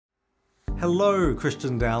Hello,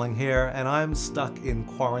 Christian Dowling here, and I'm stuck in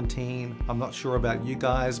quarantine. I'm not sure about you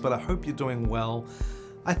guys, but I hope you're doing well.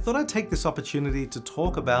 I thought I'd take this opportunity to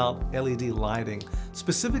talk about LED lighting,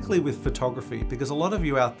 specifically with photography, because a lot of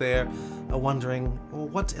you out there are wondering, well,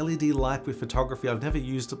 what's LED like with photography? I've never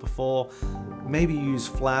used it before. Maybe you use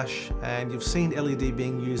flash, and you've seen LED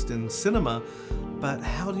being used in cinema, but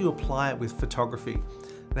how do you apply it with photography?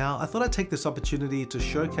 Now, I thought I'd take this opportunity to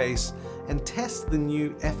showcase and test the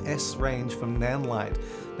new FS range from Nanlite.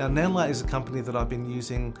 Now, Nanlite is a company that I've been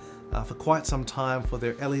using for quite some time for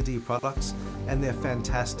their LED products, and they're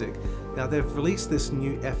fantastic. Now, they've released this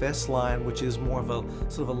new FS line, which is more of a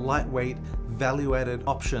sort of a lightweight, value-added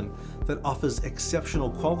option that offers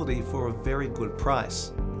exceptional quality for a very good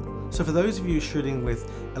price. So for those of you shooting with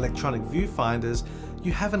electronic viewfinders,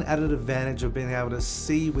 you have an added advantage of being able to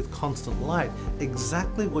see with constant light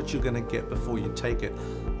exactly what you're going to get before you take it.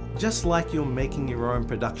 Just like you're making your own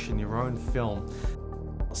production, your own film.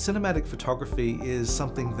 Cinematic photography is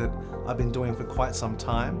something that I've been doing for quite some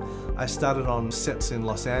time. I started on sets in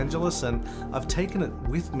Los Angeles, and I've taken it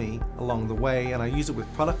with me along the way, and I use it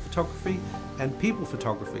with product photography and people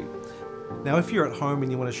photography. Now, if you're at home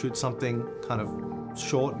and you want to shoot something kind of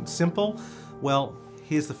short and simple, well,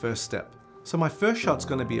 here's the first step. So my first shot's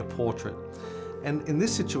going to be a portrait, and in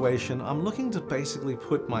this situation I'm looking to basically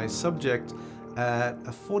put my subject at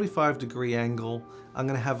a 45-degree angle. I'm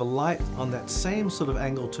going to have a light on that same sort of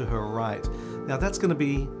angle to her right. Now that's going to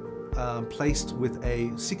be placed with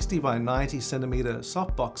a 60 by 90 centimeter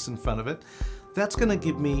softbox in front of it. That's going to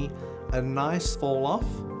give me a nice fall off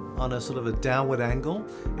on a sort of a downward angle.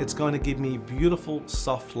 It's going to give me beautiful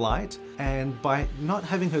soft light, and by not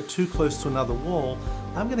having her too close to another wall,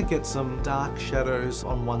 I'm going to get some dark shadows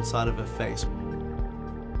on one side of her face.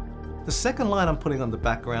 The second light I'm putting on the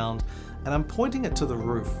background, and I'm pointing it to the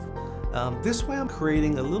roof. This way I'm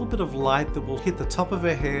creating a little bit of light that will hit the top of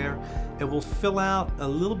her hair. It will fill out a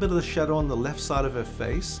little bit of the shadow on the left side of her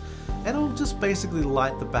face, and it will just basically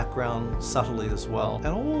light the background subtly as well. And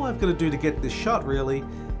all I've got to do to get this shot really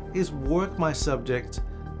is work my subject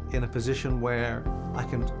in a position where I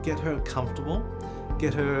can get her comfortable,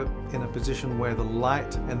 get her in a position where the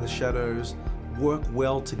light and the shadows work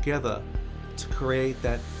well together to create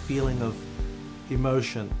that feeling of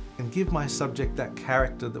emotion and give my subject that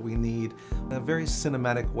character that we need in a very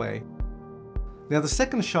cinematic way. Now, the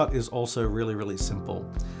second shot is also really simple.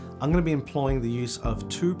 I'm going to be employing the use of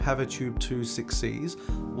two Pavatube 2.6Cs,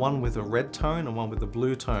 one with a red tone and one with a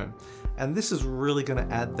blue tone. And this is really going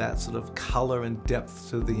to add that sort of color and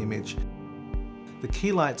depth to the image. The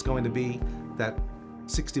key light's going to be that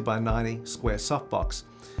 60 by 90 square softbox.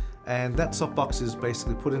 And that softbox is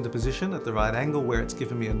basically put into position at the right angle where it's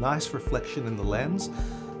giving me a nice reflection in the lens.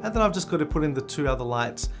 And then I've just got to put in the two other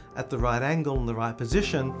lights at the right angle in the right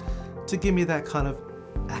position to give me that kind of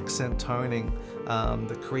accent toning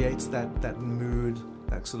that creates that mood,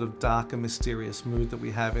 that sort of dark and mysterious mood that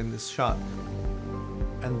we have in this shot.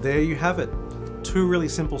 And there you have it. Two really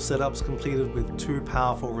simple setups completed with two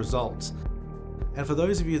powerful results. And for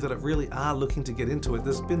those of you that really are looking to get into it,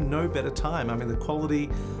 there's been no better time. I mean, the quality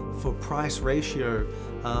for price ratio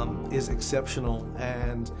is exceptional,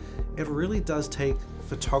 and it really does take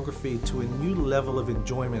photography to a new level of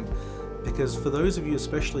enjoyment, because for those of you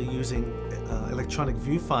especially using electronic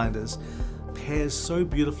viewfinders, pairs so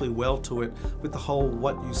beautifully well to it with the whole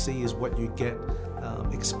what you see is what you get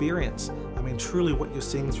experience. I mean, truly what you're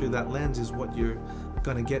seeing through that lens is what you're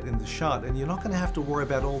going to get in the shot, and you're not going to have to worry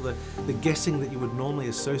about all the guessing that you would normally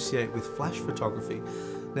associate with flash photography.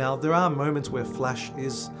 Now, there are moments where flash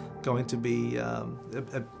is going to be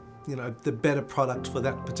the better product for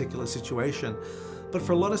that particular situation. But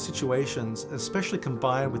for a lot of situations, especially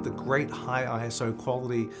combined with the great high ISO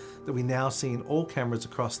quality that we now see in all cameras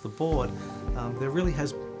across the board, there really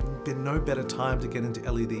has been no better time to get into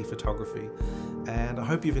LED photography. And I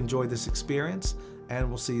hope you've enjoyed this experience, and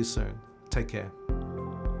we'll see you soon. Take care.